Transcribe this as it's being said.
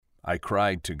I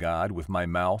cried to God with my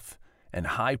mouth, and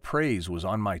high praise was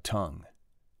on my tongue.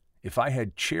 If I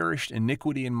had cherished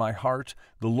iniquity in my heart,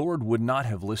 the Lord would not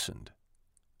have listened.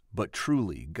 But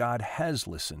truly, God has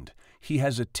listened. He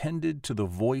has attended to the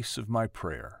voice of my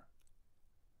prayer.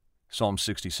 Psalm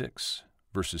 66,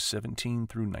 verses 17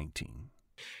 through 19.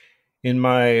 In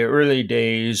my early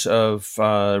days of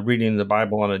reading the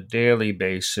Bible on a daily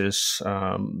basis,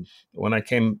 when I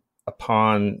came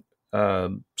upon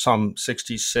Psalm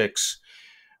 66,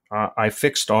 I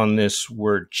fixed on this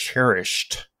word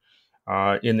cherished.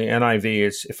 In the NIV,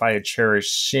 it's if I had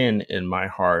cherished sin in my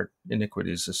heart.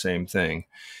 Iniquity is the same thing.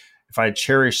 If I had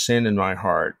cherished sin in my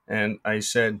heart. And I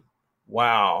said,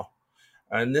 wow.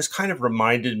 And this kind of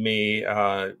reminded me,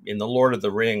 in The Lord of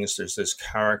the Rings, there's this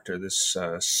character, this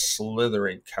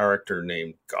slithering character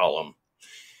named Gollum.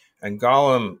 And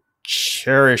Gollum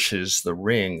cherishes the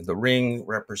ring. The ring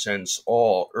represents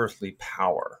all earthly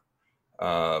power,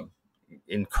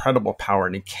 incredible power,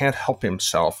 and he can't help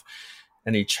himself.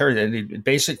 And it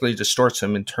basically distorts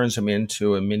him and turns him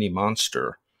into a mini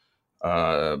monster.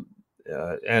 But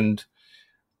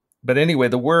anyway,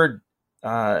 the word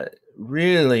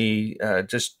really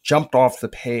just jumped off the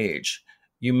page.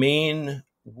 You mean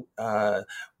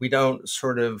we don't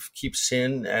sort of keep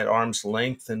sin at arm's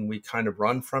length and we kind of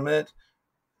run from it?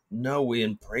 No, we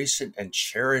embrace it and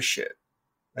cherish it.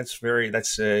 That's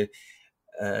a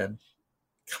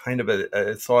kind of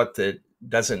a thought that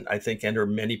doesn't, I think, enter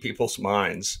many people's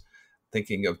minds,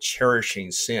 thinking of cherishing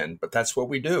sin, but that's what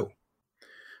we do.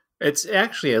 It's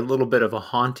actually a little bit of a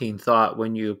haunting thought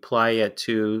when you apply it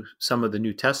to some of the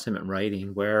New Testament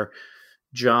writing, where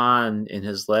John, in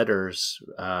his letters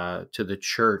to the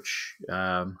church,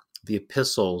 the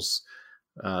epistles,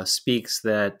 speaks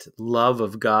that love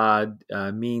of God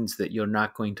means that you're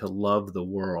not going to love the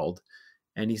world.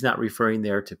 And he's not referring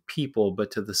there to people,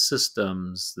 but to the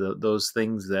systems, those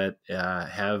things that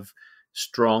have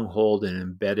stronghold and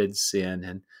embedded sin.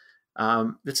 And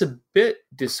it's a bit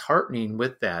disheartening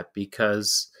with that,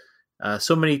 because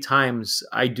so many times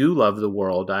I do love the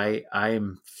world. I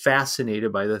am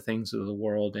fascinated by the things of the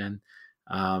world and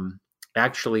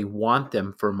actually want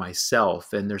them for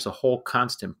myself. And there's a whole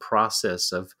constant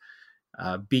process of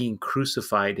being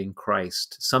crucified in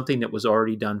Christ, something that was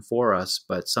already done for us,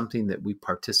 but something that we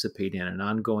participate in, an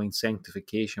ongoing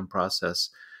sanctification process.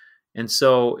 And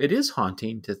so it is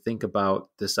haunting to think about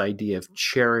this idea of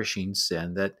cherishing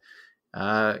sin, that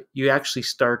you actually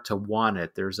start to want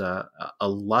it. There's a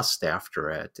lust after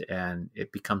it, and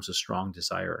it becomes a strong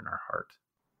desire in our heart.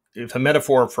 If a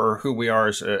metaphor for who we are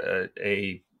is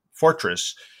a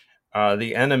fortress,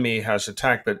 the enemy has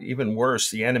attacked, but even worse,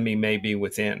 the enemy may be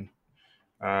within.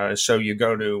 So you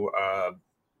go to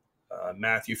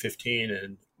Matthew 15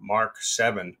 and Mark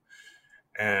 7,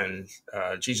 and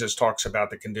Jesus talks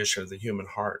about the condition of the human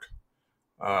heart.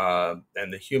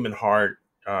 And the human heart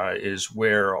is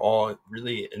where all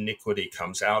really iniquity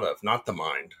comes out of, not the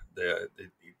mind.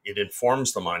 It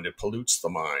informs the mind, it pollutes the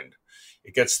mind.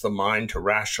 It gets the mind to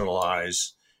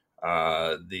rationalize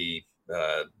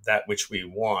that which we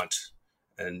want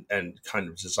and kind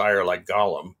of desire, like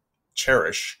Gollum,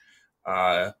 cherish.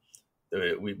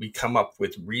 We come up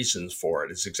with reasons for it.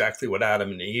 It's exactly what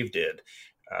Adam and Eve did.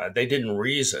 They didn't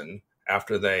reason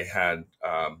after they had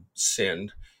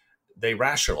sinned. They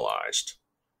rationalized.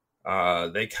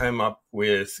 They came up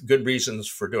with good reasons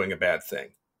for doing a bad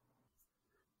thing.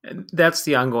 And that's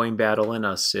the ongoing battle in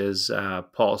us. Is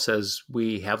Paul says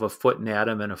we have a foot in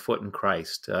Adam and a foot in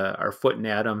Christ. Our foot in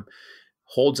Adam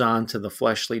holds on to the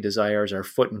fleshly desires. Our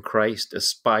foot in Christ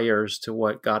aspires to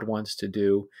what God wants to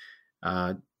do.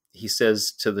 He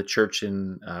says to the church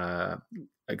in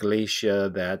Galatia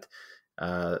that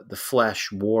the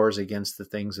flesh wars against the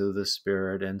things of the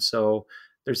Spirit. And so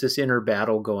there's this inner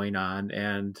battle going on.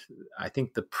 And I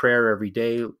think the prayer every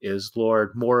day is,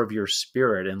 Lord, more of your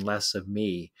Spirit and less of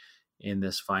me in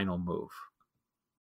this final move.